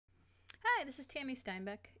Hi, this is Tammy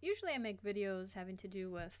Steinbeck. Usually I make videos having to do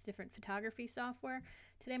with different photography software.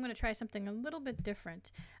 Today I'm going to try something a little bit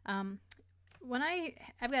different. I've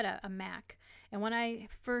got a Mac, and when I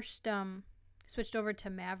first switched over to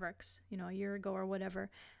Mavericks, a year ago or whatever,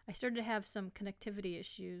 I started to have some connectivity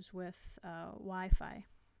issues with Wi-Fi.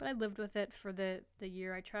 But I lived with it for the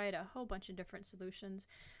year. I tried a whole bunch of different solutions.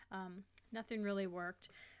 Nothing really worked.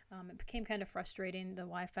 It became kind of frustrating. The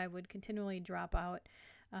Wi-Fi would continually drop out.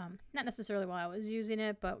 Not necessarily while I was using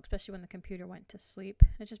it, but especially when the computer went to sleep.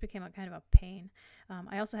 It just became a kind of a pain.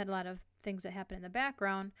 I also had a lot of things that happened in the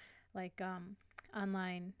background, like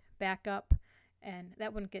online backup, and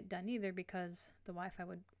that wouldn't get done either because the Wi-Fi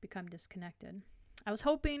would become disconnected. I was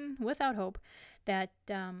hoping, without hope, that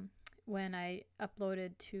when I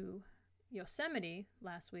uploaded to Yosemite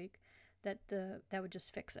last week, that would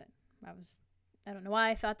just fix it. I don't know why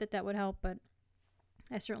I thought that would help, but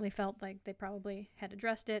I certainly felt like they probably had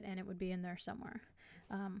addressed it and it would be in there somewhere.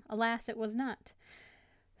 Alas, it was not.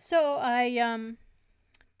 So I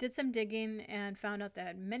did some digging and found out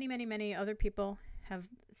that many other people have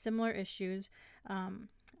similar issues.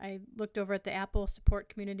 I looked over at the Apple support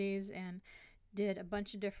communities and did a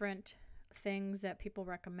bunch of different things that people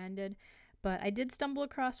recommended. But I did stumble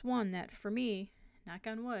across one that, for me, knock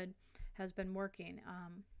on wood, has been working.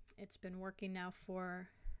 It's been working now for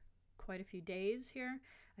quite a few days here.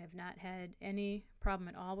 I have not had any problem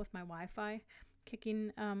at all with my Wi-Fi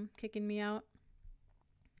kicking me out.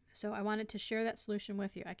 So I wanted to share that solution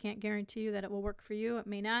with you. I can't guarantee you that it will work for you. It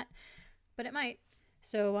may not, but it might.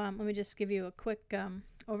 So let me just give you a quick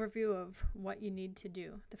overview of what you need to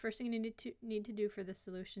do. The first thing you need to do for this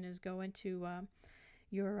solution is go into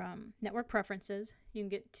your network preferences. You can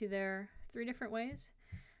get to there 3 different ways.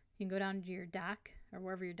 You can go down to your dock or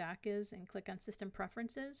wherever your dock is and click on System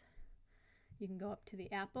Preferences. You can go up to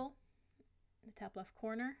the Apple, the top left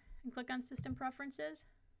corner, and click on System Preferences.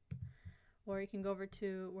 Or you can go over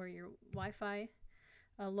to where your Wi-Fi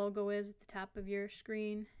logo is at the top of your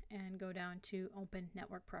screen and go down to Open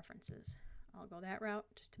Network Preferences. I'll go that route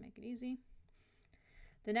just to make it easy.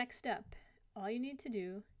 The next step, all you need to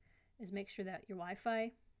do is make sure that your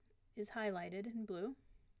Wi-Fi is highlighted in blue.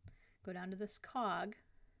 Go down to this cog.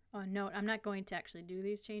 Oh, note, I'm not going to actually do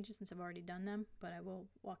these changes since I've already done them, but I will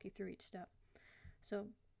walk you through each step. So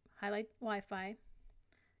highlight Wi-Fi,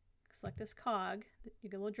 select this cog, you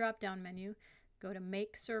get a little drop-down menu, go to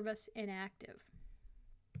Make Service Inactive.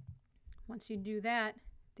 Once you do that,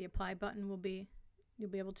 the Apply button will be,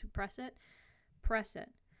 you'll be able to press it.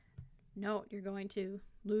 Note, you're going to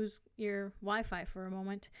lose your Wi-Fi for a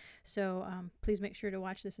moment, so please make sure to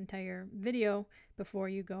watch this entire video before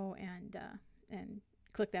you go and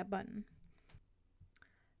click that button.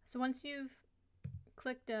 So once you've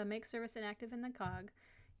clicked Make Service Inactive in the cog,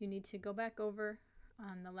 you need to go back over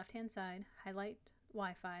on the left-hand side, highlight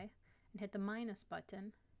Wi-Fi, and hit the minus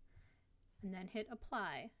button, and then hit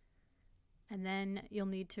Apply, and then you'll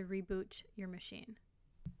need to reboot your machine.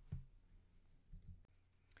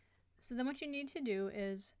 So then what you need to do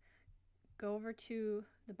is go over to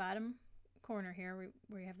the bottom corner here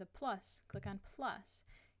where you have the plus. Click on plus.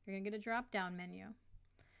 You're going to get a drop-down menu.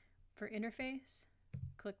 For interface,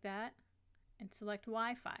 click that and select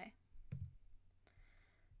Wi-Fi.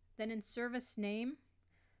 Then in service name,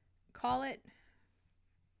 call it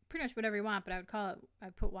pretty much whatever you want, but I'd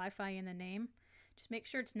put Wi-Fi in the name. Just make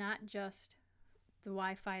sure it's not just the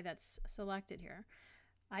Wi-Fi that's selected here.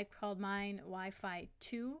 I called mine Wi-Fi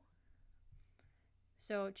 2.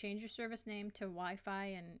 So change your service name to Wi-Fi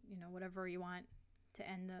and whatever you want to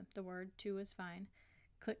end the word 2 is fine.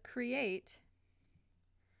 Click Create.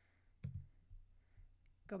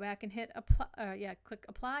 Go back and hit apply. Click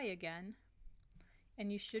Apply again, and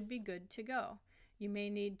you should be good to go. You may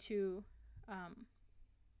need to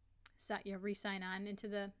re-sign on into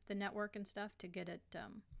the network and stuff to get it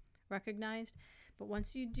recognized. But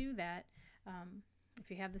once you do that, if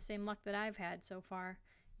you have the same luck that I've had so far,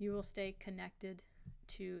 you will stay connected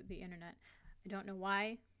to the internet. I don't know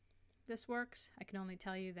why this works. I can only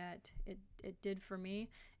tell you that it did for me,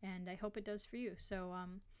 and I hope it does for you. So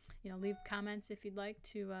leave comments if you'd like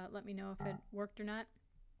to let me know if it worked or not.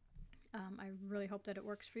 I really hope that it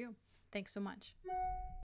works for you. Thanks so much.